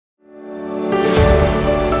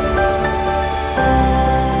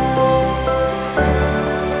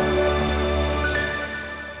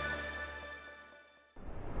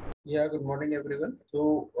Yeah, good morning, everyone.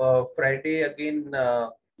 So, Friday again,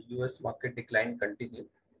 US market decline continued,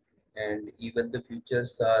 and even the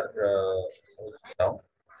futures are also down.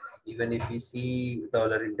 Even if we see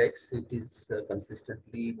dollar index, it is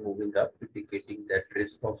consistently moving up, indicating that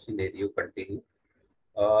risk of scenario continue.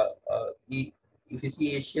 Uh, if you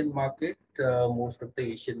see Asian market, most of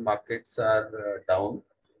the Asian markets are down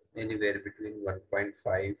anywhere between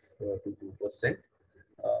 1.5 to 2%.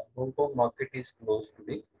 Hong Kong market is closed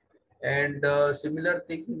today. And similar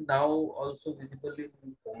thing now also visible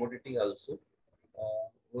in commodity also.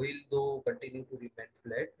 Oil though continue to remain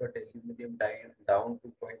flat, but aluminum down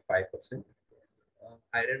 2.5%.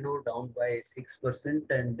 Iron ore down by 6%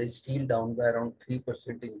 and the steel down by around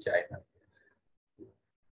 3% in China.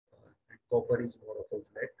 And copper is more of a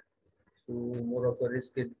flat. So more of a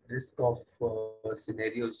risk of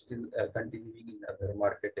scenario is still continuing in other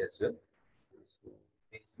market as well. So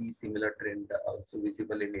we see similar trend also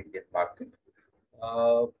visible in Indian market.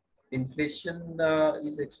 Uh, Inflation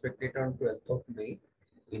is expected on 12th of May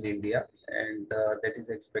in India, and that is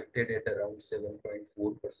expected at around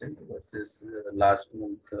 7.4% versus last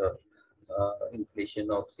month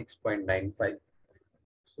inflation of 6.95.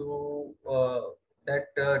 So that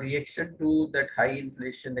reaction to that high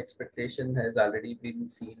inflation expectation has already been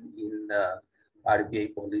seen in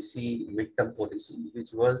RBI policy, midterm policy,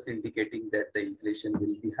 which was indicating that the inflation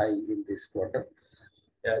will be high in this quarter,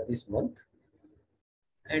 this month.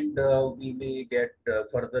 And we may get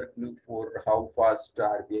further clue for how fast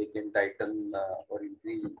RBI can tighten or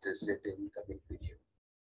increase interest rate in coming period.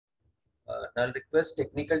 I'll request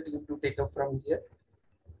technical team to take up from here.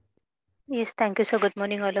 Yes, thank you. So good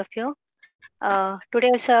morning, all of you.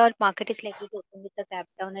 Today also our market is likely to open with a gap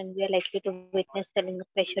down and we are likely to witness selling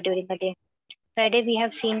pressure during the day. Friday we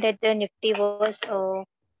have seen that the Nifty was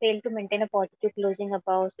failed to maintain a positive closing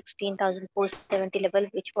above 16,470 level,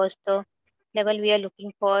 which was the level we are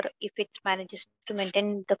looking for. If it manages to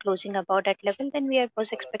maintain the closing above that level, then we are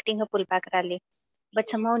was expecting a pullback rally. But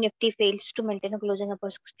somehow Nifty fails to maintain a closing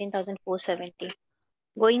above 16,470.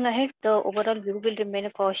 Going ahead, the overall view will remain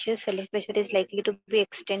cautious. Selling pressure is likely to be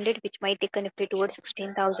extended, which might take a Nifty towards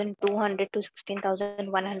 16,200 to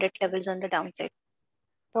 16,100 levels on the downside.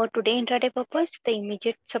 For today intraday purpose, the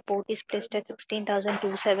immediate support is placed at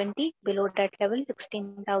 16,270. Below that level,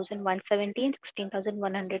 16,170 and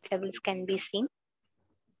 16,100 levels can be seen.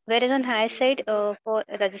 Whereas on higher side, for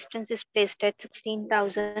resistance is placed at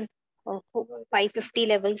 16,550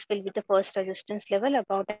 levels will be the first resistance level.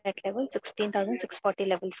 Above that level, 16,640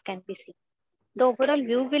 levels can be seen. The overall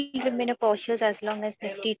view will remain cautious as long as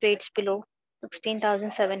Nifty trades below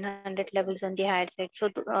 16,700 levels on the higher side. So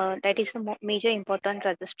that is the major important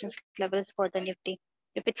resistance levels for the Nifty.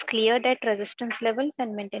 If it's clear that resistance levels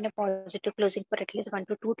and maintain a positive closing for at least 1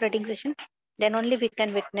 to 2 trading sessions, then only we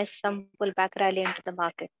can witness some pullback rally into the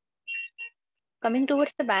market. Coming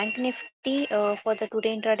towards the bank Nifty, for the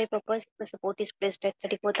today intraday purpose, the support is placed at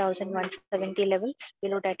 34,170 levels.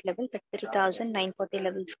 Below that level, 33,940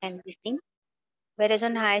 levels can be seen. Whereas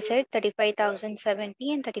on high side,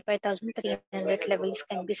 35,070 and 35,300 levels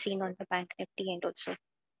can be seen on the bank Nifty end also.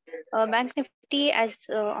 Bank Nifty, as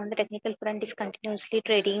on the technical front, is continuously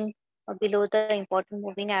trading below the important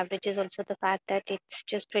moving averages. Also, the fact that it's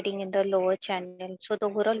just trading in the lower channel. So the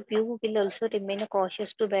overall view will also remain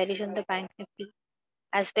cautious to bearish on the bank Nifty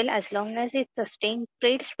as well, as long as it sustains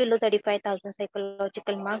trades below 35,000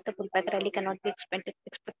 psychological mark. The pullback rally cannot be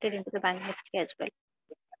expected into the bank Nifty as well.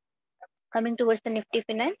 Coming towards the Nifty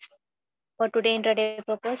Finance, for today intraday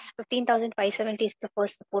purpose, 15,570 is the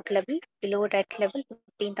first support level. Below that level,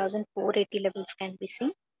 15,480 levels can be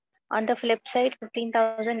seen. On the flip side,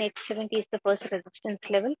 15,870 is the first resistance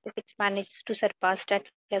level. If it manages to surpass that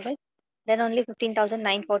level, then only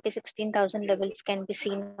 15,940, 16,000 levels can be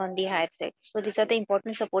seen on the higher side. So these are the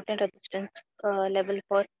important support and resistance level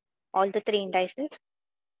for all the three indices.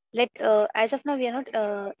 As of now, we are not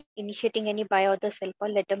initiating any buy or the sell call.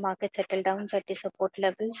 Let the market settle down at the support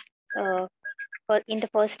levels. In the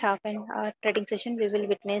first half and trading session, we will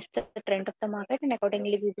witness the trend of the market, and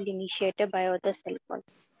accordingly, we will initiate a buy or the sell call.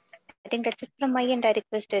 I think that's it from my end. I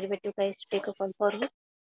request derivative guys to take a call forward.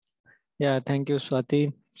 Yeah, thank you,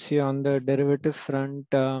 Swati. See, on the derivative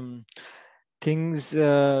front, things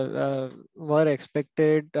were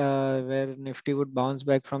expected where Nifty would bounce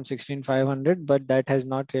back from 16,500, but that has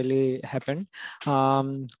not really happened.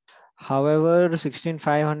 However,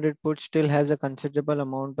 16,500 put still has a considerable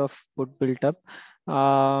amount of put built up.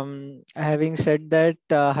 Having said that,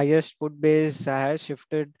 highest put base has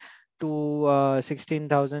shifted to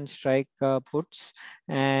 16,000 strike puts,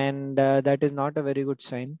 and that is not a very good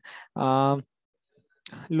sign.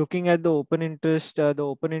 looking at the open interest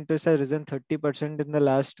has risen 30% in the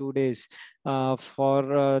last 2 days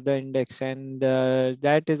for the index, and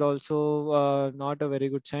that is also not a very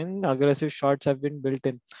good sign. Aggressive shorts have been built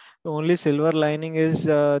in. The only silver lining is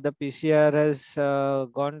the PCR has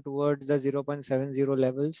gone towards the 0.70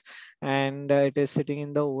 levels, and it is sitting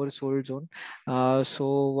in the oversold zone.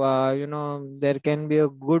 There can be a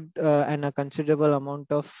good and a considerable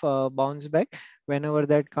amount of bounce back whenever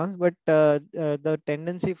that comes. But the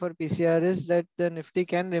tendency for PCR is that the Nifty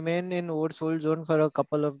can remain in oversold zone for a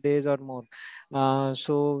couple of days or more.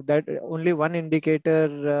 So that only one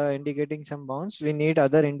indicator indicating some bounce. We need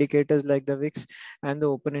other indicators like the VIX and the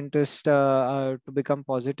open interest to become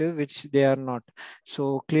positive, which they are not.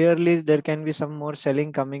 So clearly there can be some more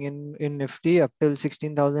selling coming in Nifty up till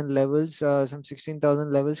 16,000 levels. Some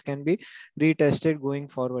 16,000 levels can be retested going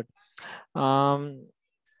forward. Um,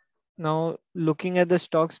 Now, looking at the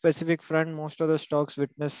stock specific front, most of the stocks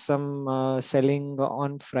witnessed some selling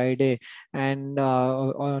on Friday and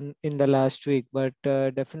on in the last week. But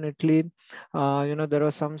definitely, there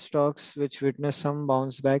were some stocks which witnessed some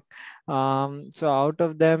bounce back. So out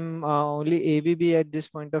of them, only ABB at this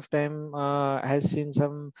point of time has seen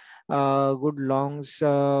some good longs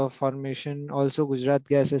formation. Also, Gujarat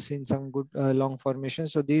Gas has seen some good long formation.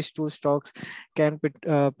 So these two stocks can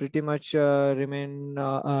pretty much remain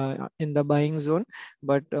in the buying zone,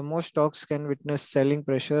 but most stocks can witness selling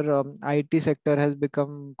pressure. IT sector has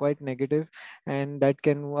become quite negative, and that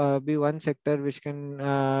can be one sector which can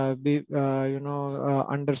be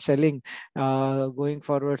underselling going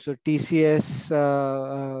forward. So TCS,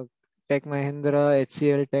 Tech Mahindra,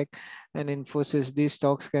 HCL Tech, and Infosys, these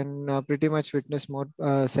stocks can pretty much witness more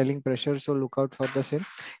selling pressure. So look out for the same.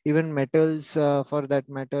 Even metals, for that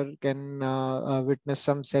matter, can witness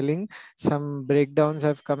some selling. Some breakdowns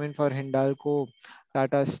have come in for Hindalco,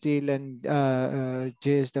 Tata Steel, and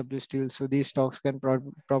JSW Steel. So these stocks can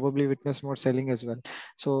probably witness more selling as well.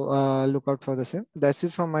 So look out for the same. That's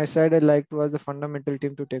it from my side. I'd like to ask the fundamental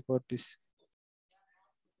team to take over, please.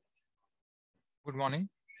 Good morning.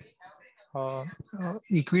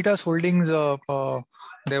 Equitas Holdings,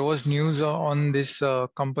 there was news on this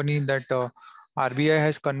company that RBI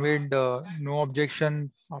has conveyed no objection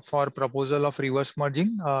for proposal of reverse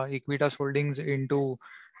merging Equitas Holdings into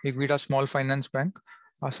Equitas Small Finance Bank,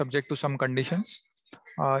 subject to some conditions.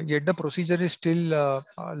 Yet the procedure is still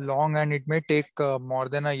long, and it may take more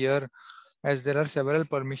than a year, as there are several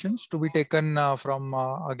permissions to be taken from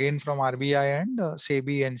RBI and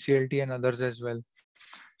SEBI, NCLT, and others as well.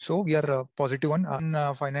 So we are positive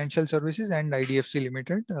on financial services and IDFC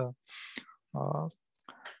Limited.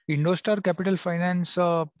 Indostar Capital Finance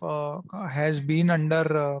has been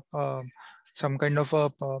under some kind of a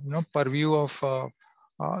purview of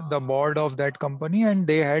the board of that company, and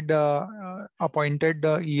they had appointed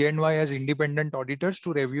ENY as independent auditors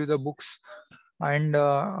to review the books. And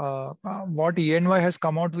what ENY has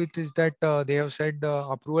come out with is that they have said the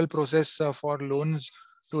approval process for loans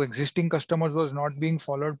to existing customers was not being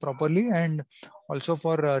followed properly, and also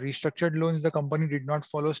for restructured loans, the company did not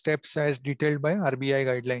follow steps as detailed by RBI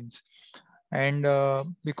guidelines. And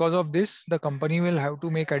because of this, the company will have to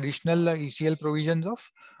make additional ECL provisions of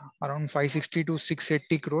around 560 to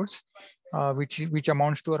 680 crores, which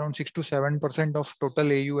amounts to around 6 to 7% of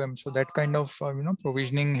total AUM. So that kind of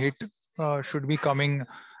provisioning hit should be coming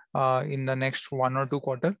in the next 1 or 2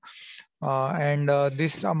 quarters. And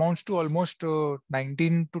this amounts to almost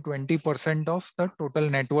 19 to 20% of the total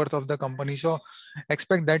net worth of the company. So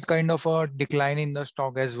expect that kind of a decline in the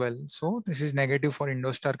stock as well. So this is negative for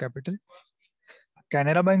Indostar Capital.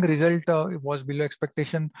 Canara Bank result was below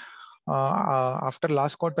expectation. After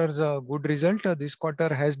last quarter's good result, this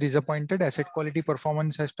quarter has disappointed. Asset quality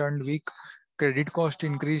performance has turned weak. Credit cost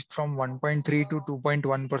increased from 1.3 to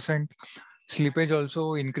 2.1%. Slippage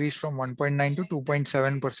also increased from 1.9 to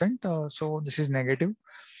 2.7%. So this is negative.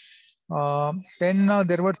 Then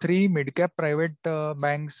there were 3 mid-cap private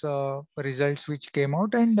banks results which came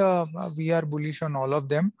out, and we are bullish on all of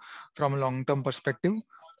them from a long-term perspective.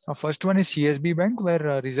 First one is CSB Bank,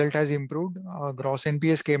 where result has improved. Gross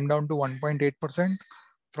NPS came down to 1.8%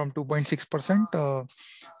 from 2.6%.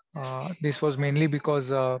 This was mainly because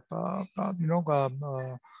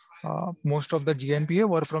most of the GNPA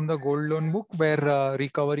were from the gold loan book, where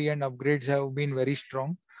recovery and upgrades have been very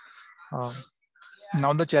strong.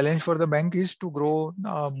 Now the challenge for the bank is to grow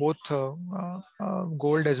both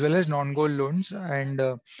gold as well as non-gold loans, and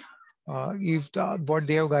what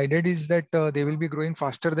they have guided is that they will be growing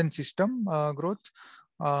faster than system growth.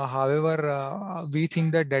 However, we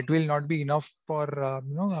think that that will not be enough for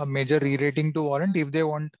a major re-rating to warrant. If they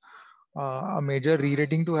want a major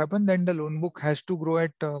re-rating to happen, then the loan book has to grow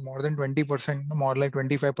at more than 20%, more like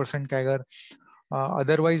 25% CAGR.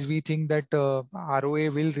 Otherwise, we think that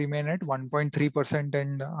ROA will remain at 1.3%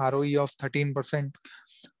 and ROE of 13%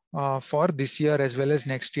 for this year as well as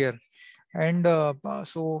next year. And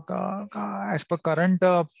as per current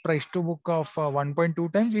price to book of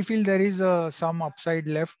 1.2 times, we feel there is some upside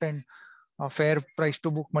left, and fair price to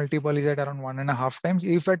book multiple is at around 1.5 times.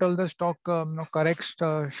 If at all the stock corrects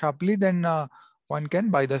sharply, then one can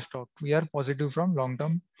buy the stock. We are positive from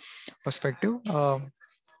long-term perspective.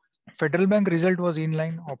 Federal Bank result was in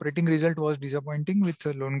line. Operating result was disappointing with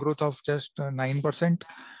a loan growth of just 9%.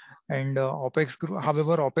 And OPEX,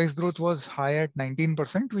 however, OPEX growth was high at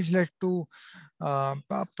 19%, which led to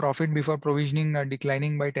profit before provisioning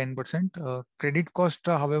declining by 10%. Credit cost,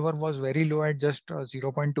 however, was very low at just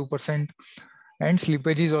 0.2%. And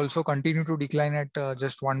slippages also continue to decline at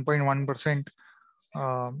just 1.1%.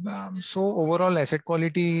 So overall asset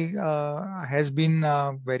quality has been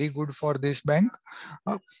very good for this bank.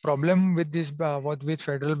 Problem with this what with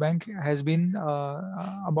Federal Bank has been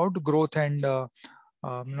about growth and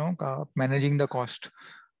managing the cost.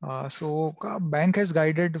 So bank has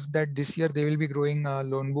guided that this year they will be growing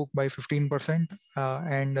loan book by 15%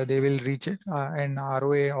 and they will reach it an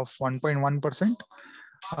ROA of 1.1%.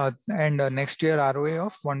 And next year ROA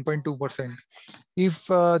of 1.2%. If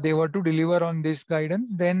they were to deliver on this guidance,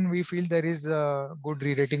 then we feel there is good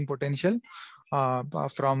re-rating potential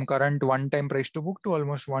from current one-time price to book to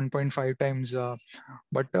almost 1.5 times.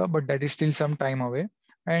 But that is still some time away.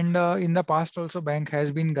 And in the past also, bank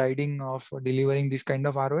has been guiding of delivering this kind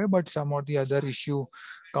of ROA, but some or the other issue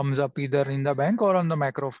comes up either in the bank or on the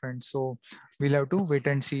macro front. So we'll have to wait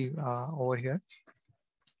and see over here.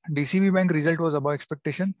 DCB Bank result was above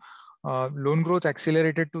expectation. Loan growth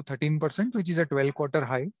accelerated to 13%, which is a 12-quarter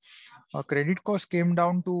high. Credit cost came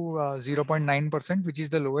down to 0.9%, which is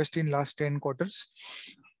the lowest in last 10 quarters.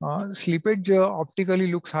 Slippage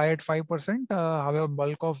optically looks high at 5%. However,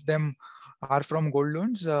 bulk of them are from gold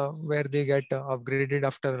loans where they get upgraded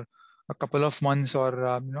after a couple of months or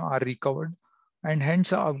are recovered. And hence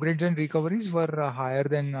upgrades and recoveries were higher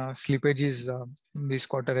than slippages in this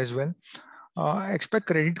quarter as well. Expect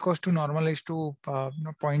credit cost to normalize to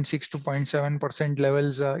 0.6 to 0.7%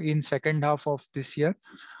 levels in second half of this year.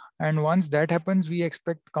 And once that happens, we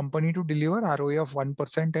expect company to deliver ROE of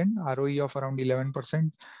 1% and ROE of around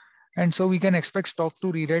 11%. And so we can expect stock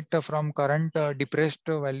to re-rate from current depressed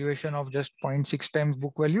valuation of just 0.6 times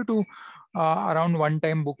book value to around 1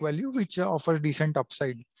 time book value, which offers decent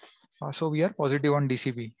upside. So we are positive on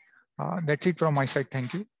DCB. That's it from my side.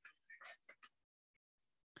 Thank you.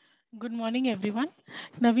 Good morning, everyone.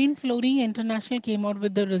 Naveen Flooring International came out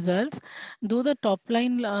with the results. Though the top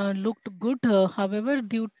line looked good, however,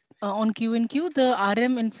 due on Q and Q, the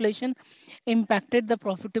RM inflation impacted the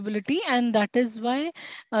profitability, and that is why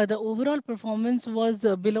the overall performance was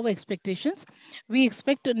below expectations. We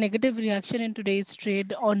expect a negative reaction in today's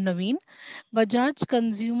trade on Naveen. Bajaj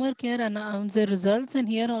Consumer Care announced the results, and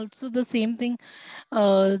here also the same thing,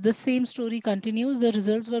 the same story continues. The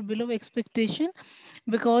results were below expectation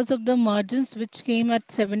because of the margins which came at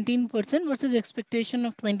 17% versus expectation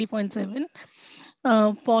of 20.7.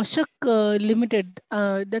 Poshak Limited,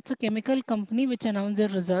 that's a chemical company which announced their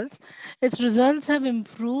results. Its results have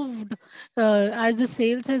improved as the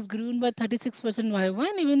sales has grown by 36% YY,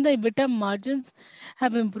 and even the EBITDA margins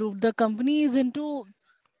have improved. The company is into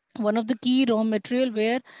one of the key raw material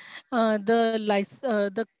where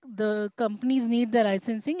the companies need the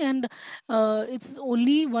licensing, and it's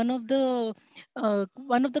only one of the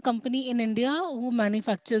company in India who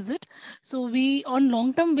manufactures it. So we on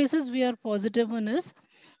long term basis we are positive on this.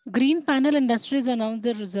 Green Panel Industries announced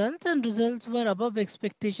their results, and results were above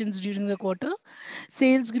expectations during the quarter.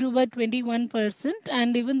 Sales grew by 21%,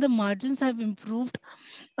 and even the margins have improved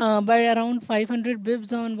by around 500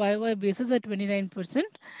 bps on YY basis at 29%.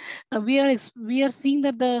 We are seeing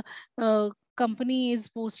that the company is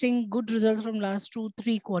posting good results from last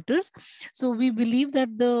 2-3 quarters. So we believe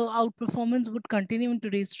that the outperformance would continue in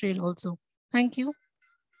today's trade also. Thank you.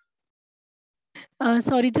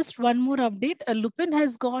 Sorry, just one more update. Lupin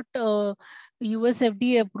has got US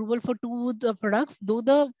FDA approval for 2 products, though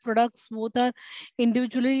the products both are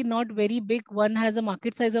individually not very big. One has a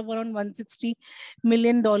market size of around $160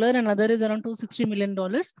 million, another is around $260 million.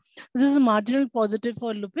 This is a marginal positive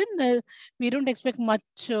for Lupin. We don't expect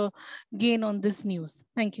much gain on this news.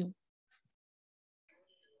 Thank you.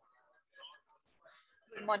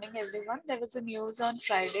 Good morning, everyone. There was a news on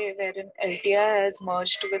Friday wherein LTI has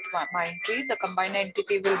merged with Mindtree. The combined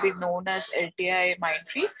entity will be known as LTI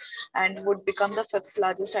Mindtree and would become the fifth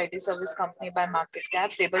largest IT service company by market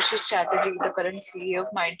cap. Debashish Chatterjee, the current CEO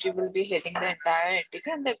of Mindtree, will be heading the entire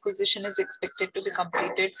entity, and the acquisition is expected to be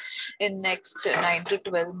completed in next 9 to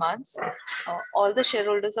 12 months. All the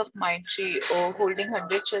shareholders of Mindtree holding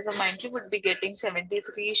 100 shares of Mindtree would be getting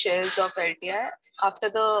 73 shares of LTI. After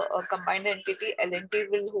the combined entity, L&T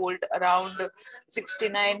will hold around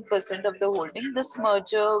 69% of the holding. This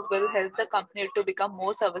merger will help the company to become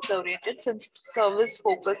more service oriented, since service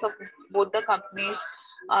focus of both the companies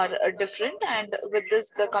are different, and with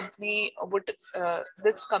this the company would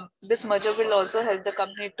this merger will also help the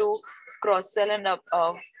company to cross sell and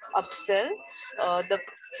upsell the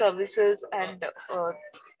services and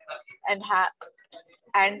have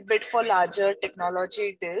and bid for larger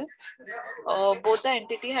technology deals. Both the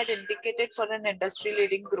entity had indicated for an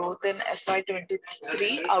industry-leading growth in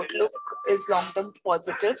FY23. Outlook is long-term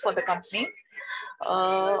positive for the company.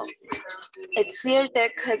 HCL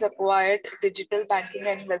Tech has acquired digital banking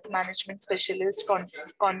and wealth management specialist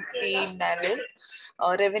Continental.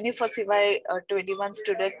 Revenue for CY21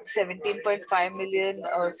 stood at 17.5 million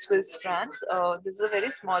Swiss francs. This is a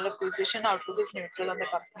very small acquisition. Outlook is neutral on the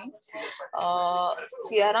company.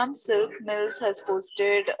 CRM Silk Mills has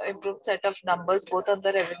posted improved set of numbers both on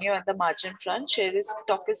the revenue and the margin front.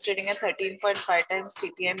 Stock is trading at 13.5 times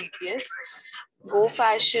TTM EPS. Go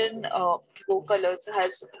Fashion, Go Colors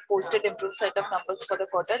has posted improved set of numbers for the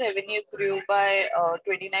quarter. Revenue grew by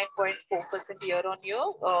 29.4% year on year.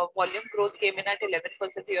 Volume growth came in at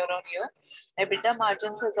 11% year on year. EBITDA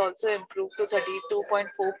margins has also improved to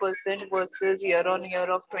 32.4% versus year on year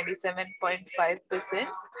of 27.5%.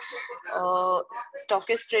 Stock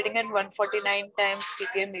is trading at 149 times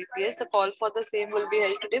TTM EPS. The call for the same will be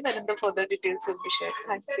held today, wherein the further details will be shared.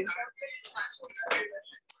 Thank you.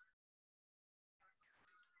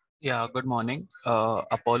 Yeah, good morning.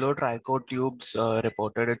 Apollo Trico Tubes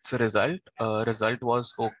reported its result. Result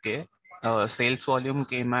was okay. Sales volume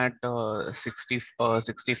came at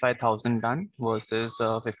 65,000 ton versus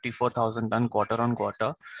 54,000 ton quarter on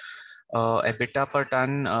quarter. EBITDA per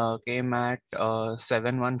ton came at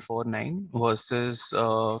 7149 versus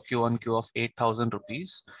Q on Q of 8,000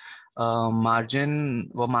 rupees.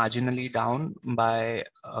 Margin were marginally down by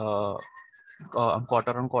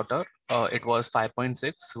quarter on quarter. It was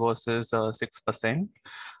 5.6 versus 6%.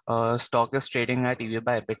 Stock is trading at EV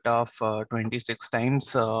by EBITDA of 26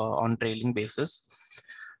 times on trailing basis.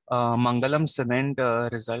 Mangalam Cement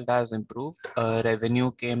result has improved.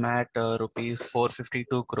 Revenue came at rupees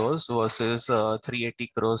 452 crores versus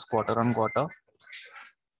 380 crores quarter on quarter.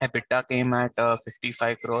 EBITDA came at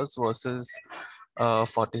 55 crores versus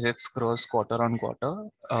 46 crores quarter on quarter.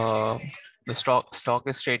 The stock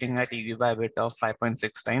is trading at EV by EBITDA of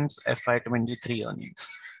 5.6 times FY23 earnings.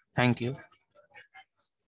 Thank you.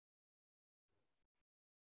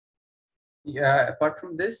 Yeah, apart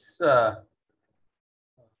from this,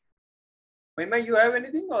 Maima, you have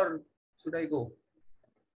anything or should I go?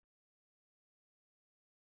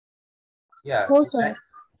 Yeah. Go, sir.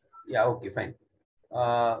 Yeah, okay, fine.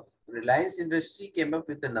 Reliance Industry came up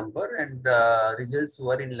with a number and results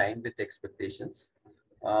were in line with expectations.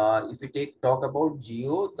 If we talk about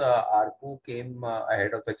Geo, the ARPU came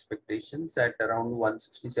ahead of expectations at around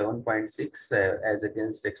 167.6 as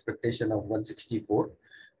against expectation of 164.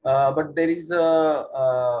 But there is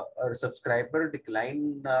a subscriber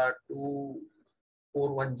decline to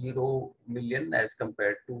 410 million as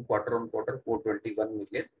compared to quarter on quarter 421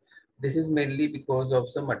 million. This is mainly because of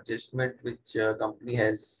some adjustment which company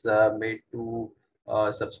has made to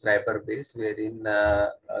subscriber base, wherein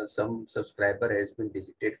some subscriber has been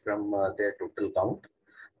deleted from their total count.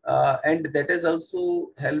 And that has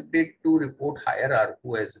also helped it to report higher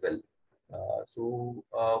ARPU as well.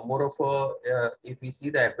 More of a, if we see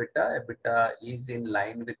the EBITDA is in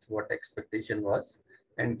line with what expectation was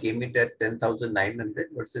and came in at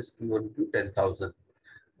 10,900 versus Q on Q 10,000.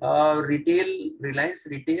 Reliance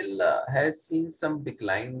Retail has seen some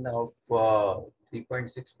decline of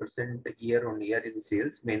 3.6% year on year in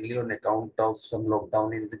sales, mainly on account of some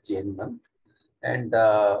lockdown in the January month. And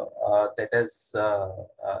that has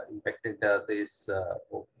impacted this.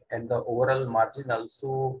 And the overall margin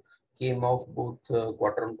also came off both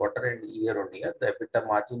quarter on quarter and year on year. The EBITDA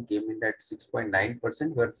margin came in at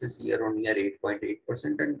 6.9% versus year on year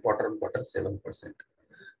 8.8% and quarter on quarter 7%.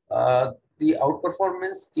 The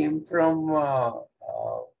outperformance came from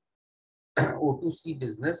O2C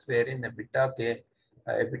business, wherein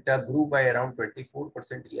EBITDA grew by around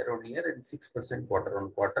 24% year on year and 6% quarter on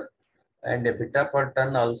quarter. And EBITDA per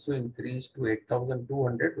ton also increased to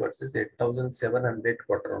 8,200 versus 8,700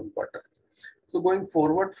 quarter on quarter. So going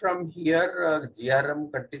forward from here,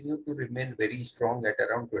 GRM continue to remain very strong at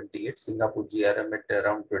around 28. Singapore GRM at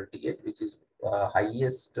around 28, which is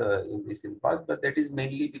highest in recent past, but that is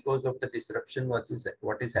mainly because of the disruption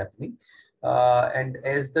what is happening. And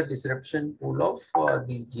as the disruption cool off,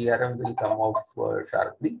 these GRM will come off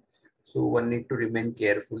sharply. So one need to remain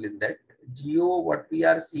careful in that. Geo, what we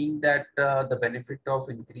are seeing that the benefit of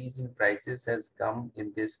increase in prices has come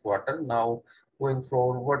in this quarter. Now going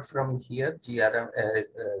forward from here, GRM,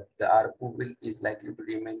 the ARPU is likely to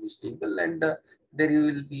remain stable, and there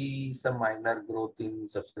will be some minor growth in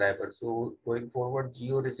subscribers. So going forward,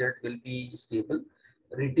 Geo result will be stable.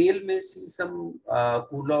 Retail may see some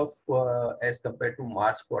cool off as compared to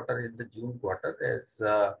March quarter in the June quarter, as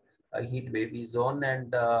a heat wave is on,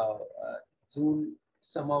 and June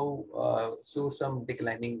somehow show some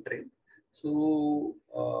declining trend. So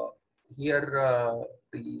here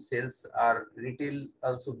the sales are retail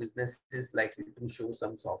also business is likely to show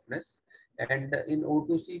some softness, and in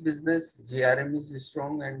O2C business GRM is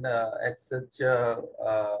strong, and as such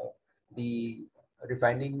the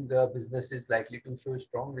refining business is likely to show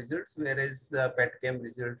strong results, whereas petchem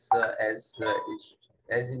results as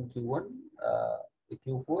in Q1, the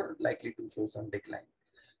Q4 likely to show some decline.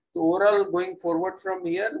 So overall, going forward from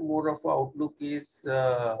here, more of a outlook is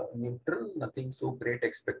neutral. Nothing so great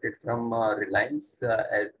expected from Reliance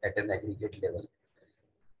at an aggregate level.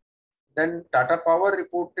 Then Tata Power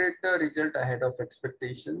reported the result ahead of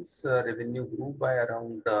expectations. Revenue grew by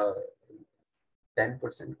around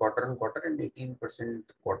 10% quarter on quarter and 18%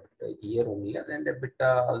 year on year, and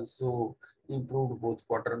EBITDA also improved both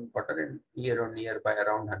quarter on quarter and year on year by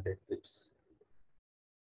around 100 pips.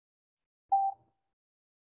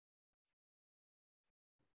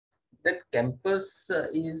 Then Campus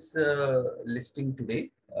is listing today.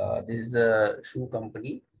 This is a shoe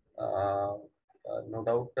company. No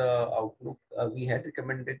doubt outlook. We had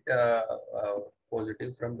recommended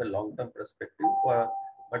positive from the long-term perspective,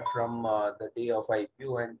 but from the day of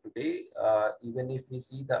IPO and today, even if we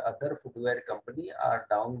see the other footwear company are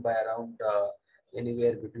down by around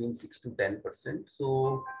anywhere between 6 to 10%.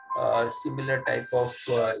 So similar type of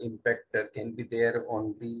impact can be there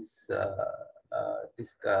on these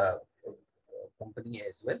this company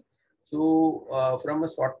as well. So from a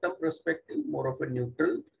short-term perspective, more of a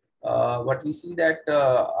neutral. What we see that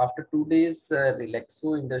after 2 days,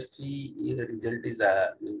 Relaxo industry result is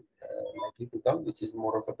likely to come, which is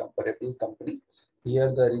more of a comparable company.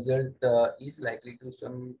 Here the result is likely to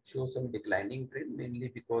show some declining trend, mainly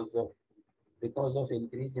because of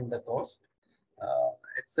increase in the cost.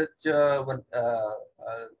 At such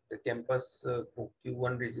the Campus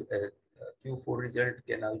Q1 Q4 result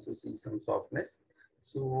can also see some softness.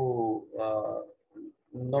 So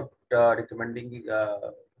not recommending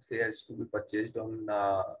shares to be purchased on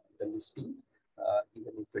the listing,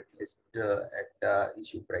 even if it list at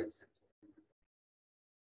issue price.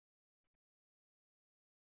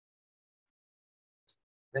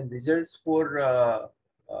 Then results for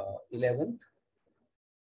 11th.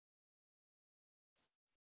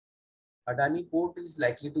 Adani Port is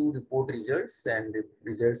likely to report results, and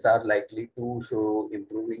results are likely to show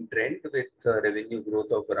improving trend with revenue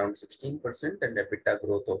growth of around 16% and EBITDA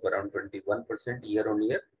growth of around 21% year on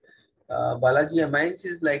year. Balaji Amines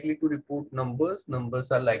is likely to report numbers.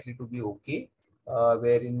 Numbers are likely to be okay,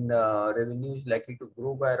 wherein revenue is likely to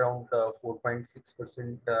grow by around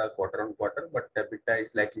 4.6% quarter on quarter, but EBITDA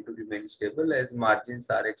is likely to remain stable as margins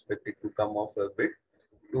are expected to come off a bit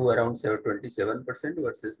to around 27%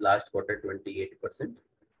 versus last quarter 28%.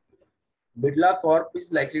 Birla Corp is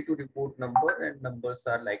likely to report number, and numbers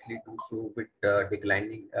are likely to show bit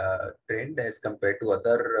declining trend as compared to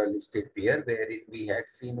other listed peer, wherein we had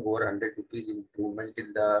seen over 100 rupees improvement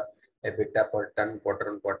in the EBITDA per ton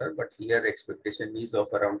quarter on quarter, but here expectation is of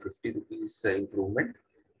around 50 rupees improvement.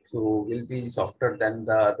 So will be softer than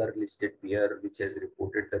the other listed peer which has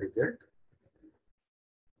reported the result.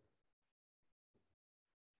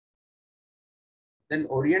 Then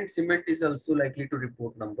Orient Cement is also likely to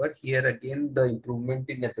report number. Here again, the improvement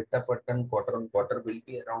in EBITDA per ton quarter on quarter will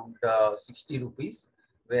be around 60 rupees,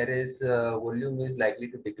 whereas volume is likely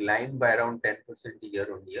to decline by around 10% year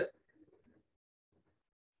on year.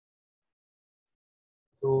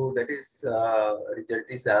 So that is result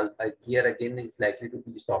is here again is likely to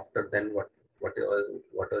be softer than what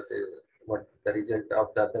the result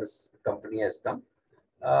of the other company has come.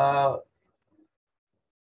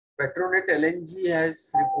 Petronet LNG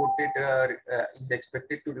has reported is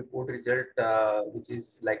expected to report result which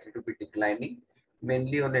is likely to be declining.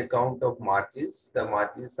 mainly on account of margins. The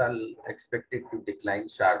margins are expected to decline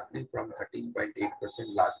sharply from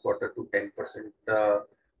 13.8% last quarter to 10%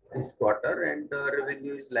 this quarter, and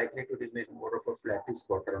revenue is likely to remain more of a flattish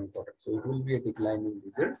quarter on quarter. So it will be a decline in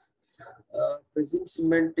results. Presumed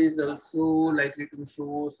cement is also likely to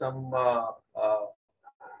show some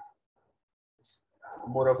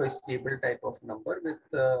more of a stable type of number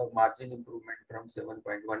with margin improvement from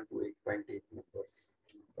 7.1 to 8.8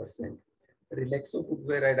 percent. Relaxo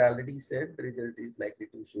footwear, I'd already said, the result is likely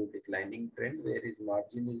to show declining trend, whereas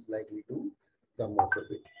margin is likely to come off a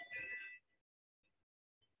bit.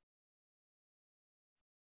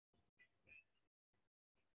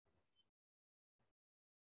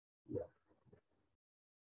 Yeah.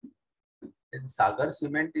 And Sagar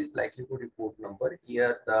Cement is likely to report number.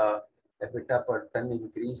 Here, the EBITDA per ton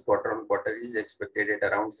increase quarter on quarter is expected at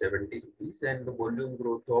around 70 rupees and the volume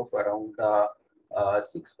growth of around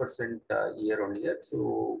 6% year on year.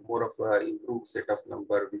 So more of a improved set of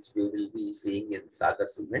number which we will be seeing in Sagar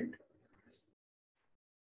Cement.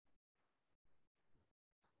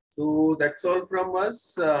 So that's all from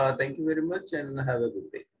us. Thank you very much and have a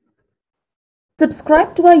good day.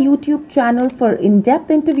 Subscribe to our YouTube channel for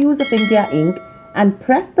in-depth interviews of India Inc. and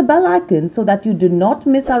press the bell icon so that you do not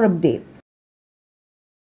miss our updates.